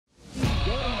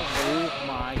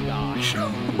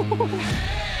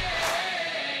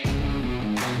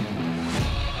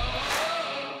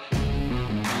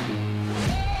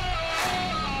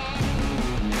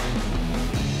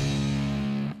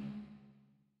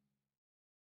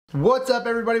What's up,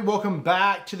 everybody? Welcome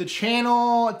back to the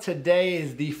channel. Today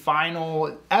is the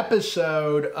final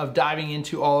episode of diving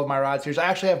into all of my rod series. I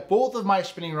actually have both of my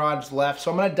spinning rods left,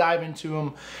 so I'm going to dive into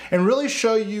them and really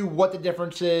show you what the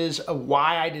difference is of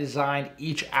why I designed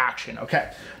each action.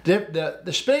 Okay,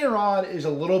 the spinning rod is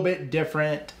a little bit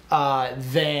different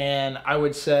than I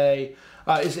would say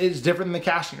is different than the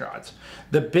casting rods.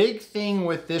 The big thing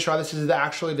with this rod, this is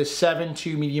actually the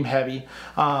 7.2 medium heavy.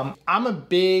 I'm a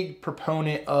big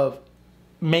proponent of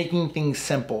making things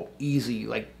simple, easy.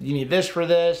 Like you need this for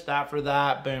this, that for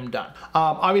that, boom, done.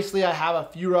 Obviously I have a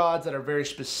few rods that are very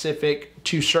specific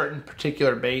to certain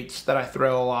particular baits that I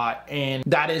throw a lot, and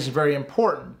that is very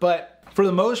important. But for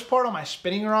the most part on my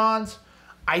spinning rods,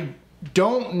 I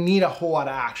don't need a whole lot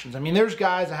of actions. I mean, there's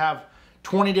guys that have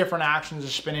 20 different actions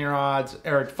of spinning rods,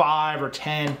 or 5 or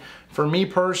 10. For me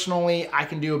personally, I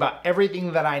can do about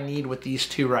everything that I need with these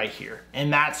two right here.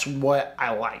 And that's what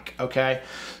I like, okay?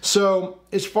 So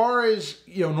as far as,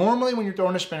 you know, normally when you're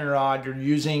throwing a spinning rod, you're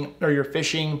using, or you're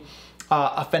fishing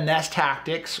a finesse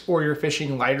tactics, or you're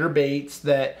fishing lighter baits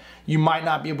that you might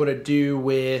not be able to do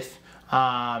with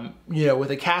you know,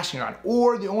 with a casting rod.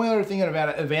 Or the only other thing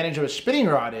advantage of a spinning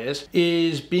rod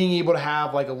is being able to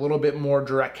have like a little bit more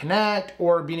direct connect,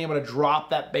 or being able to drop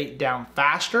that bait down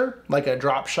faster, like a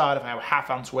drop shot. If I have a 1/2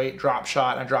 ounce weight drop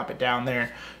shot and I drop it down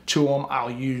there to them,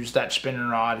 I'll use that spinning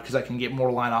rod because I can get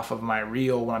more line off of my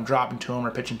reel when I'm dropping to them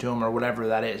or pitching to them or whatever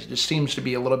that is. It just seems to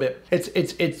be a little bit,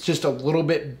 it's just a little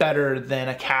bit better than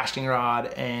a casting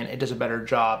rod, and it does a better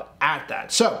job at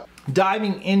that. So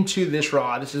diving into this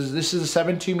rod, this is a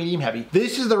 7.2 medium heavy.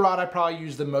 This is the rod I probably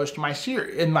use the most in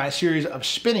my series of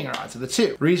spinning rods of the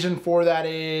two. Reason for that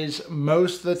is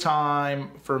most of the time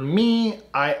for me,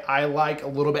 I like a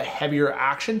little bit heavier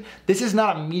action. This is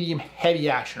not a medium heavy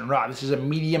action rod. This is a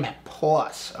medium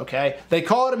plus, okay? They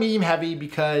call it a medium heavy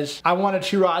because I wanted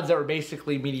two rods that were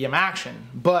basically medium action,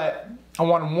 but I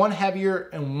wanted one heavier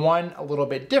and one a little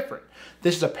bit different.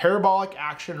 This is a parabolic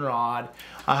action rod.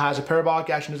 Has a parabolic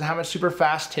action, doesn't have a super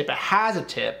fast tip. It has a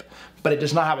tip, but it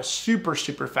does not have a super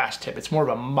fast tip. It's more of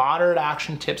a moderate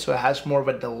action tip, so it has more of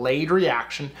a delayed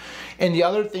reaction. And the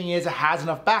other thing is it has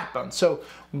enough backbone. So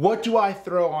what do I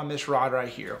throw on this rod right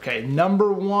here? Okay,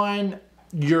 number one,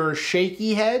 your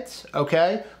shaky heads,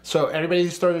 okay? So everybody who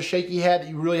throws a shaky head,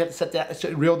 you really have to set that,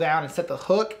 reel down and set the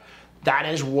hook. That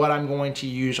is what I'm going to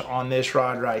use on this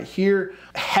rod right here.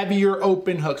 Heavier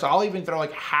open hooks. I'll even throw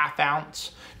like a 1/2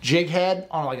 ounce jig head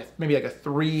on like maybe like a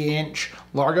 3-inch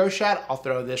Largo shad. I'll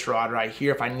throw this rod right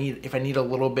here if I need a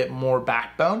little bit more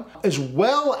backbone, as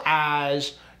well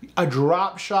as a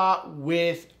drop shot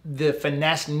with the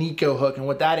finesse Nico hook. And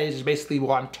what that is basically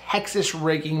while I'm Texas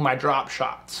rigging my drop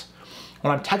shots.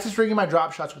 When I'm Texas rigging my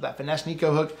drop shots with that finesse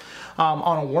Nico hook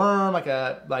on a worm, like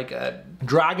a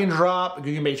dragon drop, a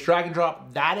Guggen Baits dragon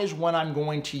drop, that is when I'm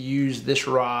going to use this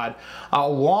rod,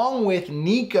 along with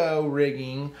Nico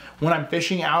rigging when I'm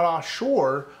fishing out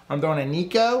offshore. I'm throwing a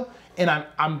Nico, and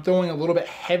I'm throwing a little bit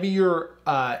heavier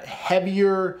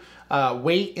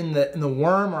weight in the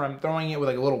worm, or I'm throwing it with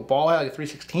like a little ball head, like a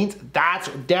 3/16. That's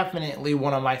definitely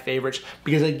one of my favorites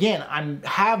because again, I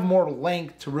have more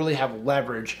length to really have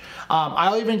leverage.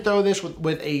 I'll even throw this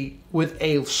with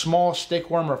a small stick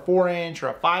worm, or a 4-inch or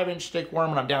a 5-inch stick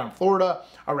worm when I'm down in Florida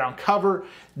around cover.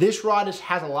 This rod just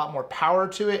has a lot more power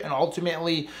to it, and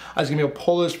ultimately I was gonna be able to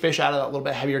pull those fish out of that little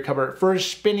bit heavier cover. For a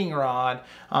spinning rod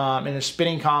and a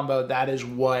spinning combo, that is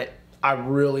what I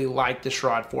really like this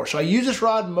rod for. So I use this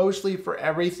rod mostly for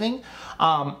everything.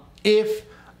 If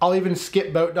I'll even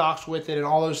skip boat docks with it and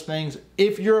all those things.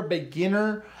 If you're a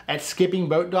beginner at skipping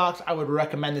boat docks, I would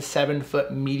recommend the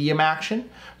 7-foot medium action.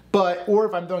 Or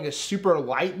if I'm throwing a super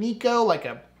light Nico, like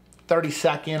a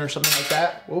 32nd or something like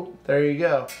that. Whoop, there you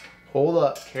go. Hold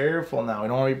up, careful now. We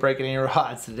don't want to be breaking any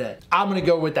rods today. I'm gonna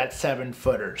go with that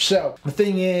 7-footer. So the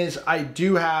thing is, I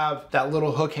do have that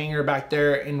little hook hanger back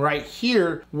there, and right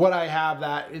here, what I have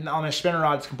that on my spinner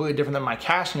rod is completely different than my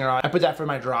casting rod. I put that for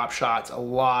my drop shots a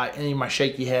lot, any of my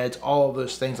shaky heads, all of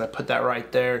those things. I put that right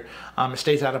there. It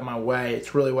stays out of my way.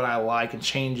 It's really what I like and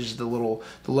changes the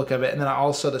look of it. And then I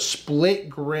also, the split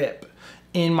grip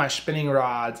in my spinning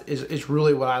rods is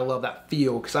really what I love, that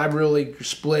feel, because I really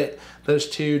split those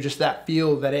two. Just that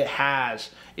feel that it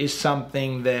has is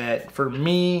something that for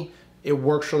me, it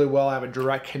works really well. I have a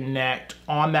direct connect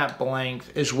on that blank,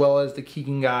 as well as the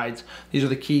Keegan guides. These are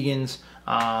the Keegans.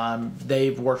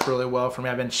 They've worked really well for me.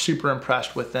 I've been super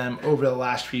impressed with them over the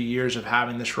last few years of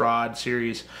having this rod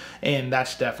series, and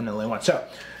that's definitely one. So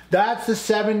that's the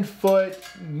 7-foot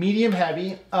medium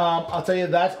heavy. I'll tell you,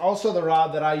 that's also the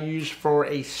rod that I use for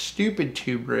a stupid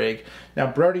tube rig.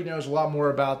 Now, Brody knows a lot more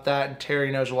about that, and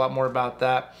Terry knows a lot more about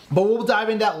that. But we'll dive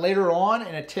into that later on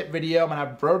in a tip video. I'm gonna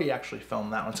have Brody actually film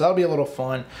that one, so that'll be a little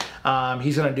fun.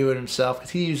 He's gonna do it himself because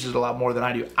he uses it a lot more than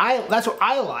I do. That's what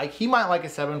I like. He might like a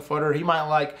 7-footer. He might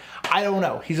like, I don't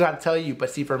know. He's gonna have to tell you. But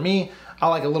see, for me, I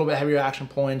like a little bit heavier action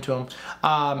pull into him.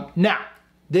 Now,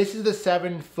 this is the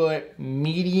 7-foot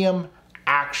medium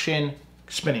action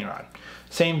spinning rod.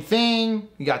 Same thing,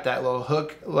 you got that little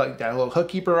hook, like that little hook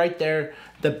keeper right there.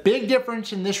 The big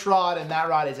difference in this rod and that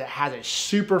rod is it has a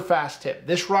super fast tip.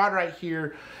 This rod right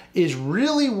here is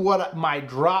really what my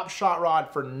drop shot rod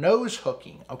for nose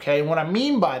hooking, okay? And what I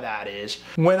mean by that is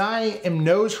when I am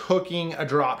nose hooking a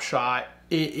drop shot,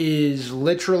 it is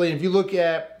literally, if you look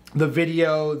at the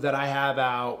video that I have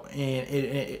out,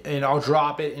 and I'll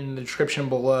drop it in the description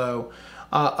below,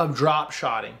 of drop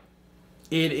shotting.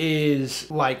 It is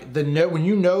like when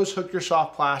you nose hook your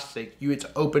soft plastic, it's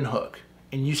open hook,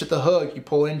 and you set the hook, you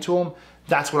pull into them.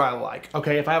 That's what I like.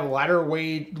 Okay, if I have a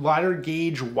lighter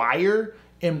gauge wire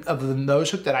of the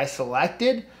nose hook that I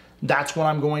selected, that's when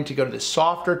I'm going to go to the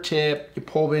softer tip. You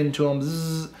pull into them,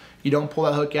 zzz, you don't pull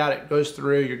that hook out, it goes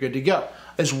through, you're good to go.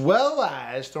 As well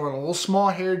as throwing a little small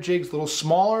hair jigs, little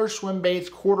smaller swim baits,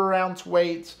 1/4 ounce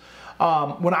weights.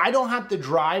 When I don't have to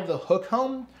drive the hook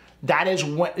home,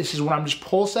 this is when I'm just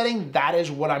pull setting, that is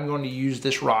what I'm going to use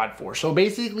this rod for. So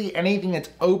basically anything that's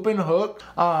open hook,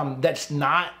 that's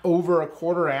not over a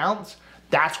 1/4 ounce,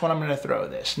 that's when I'm gonna throw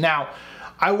this. Now,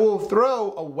 I will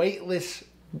throw a weightless,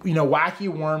 wacky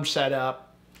worm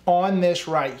setup on this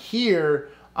right here,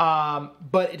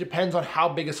 but it depends on how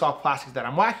big a soft plastic that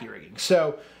I'm wacky rigging.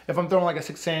 So if I'm throwing like a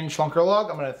 6-inch lunker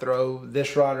lug, I'm gonna throw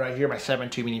this rod right here, my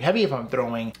 7.2 medium heavy. If I'm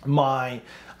throwing my,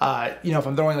 if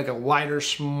I'm throwing like a lighter,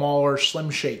 smaller, slim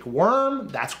shake worm,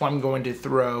 that's when I'm going to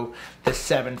throw the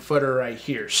 7-footer right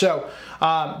here. So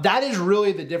that is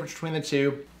really the difference between the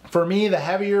two. For me, the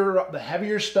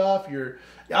heavier stuff, you're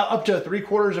up to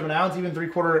 3/4 of an ounce,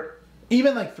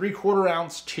 even like 3/4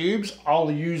 ounce tubes,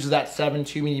 I'll use that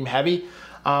 7.2 medium heavy.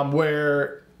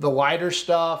 Where the lighter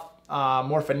stuff,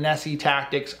 more finessey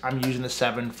tactics, I'm using the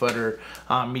 7-footer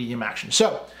medium action.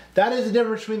 So that is the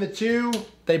difference between the two.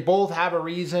 They both have a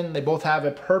reason. They both have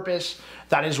a purpose.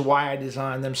 That is why I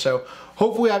designed them. So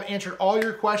hopefully I've answered all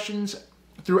your questions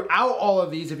throughout all of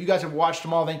these. If you guys have watched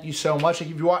them all, thank you so much. If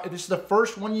this is the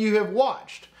first one you have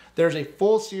watched, there's a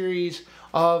full series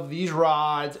of these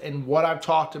rods and what I've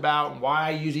talked about and why I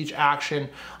use each action.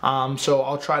 So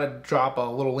I'll try to drop a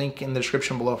little link in the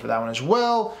description below for that one as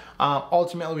well.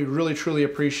 Ultimately, we really, truly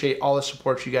appreciate all the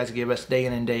support you guys give us day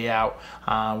in and day out.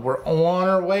 We're on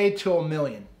our way to 1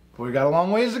 million. We've got a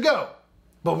long ways to go,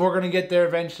 but we're gonna get there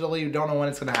eventually. We don't know when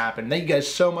it's gonna happen. Thank you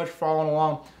guys so much for following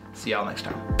along. See y'all next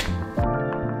time.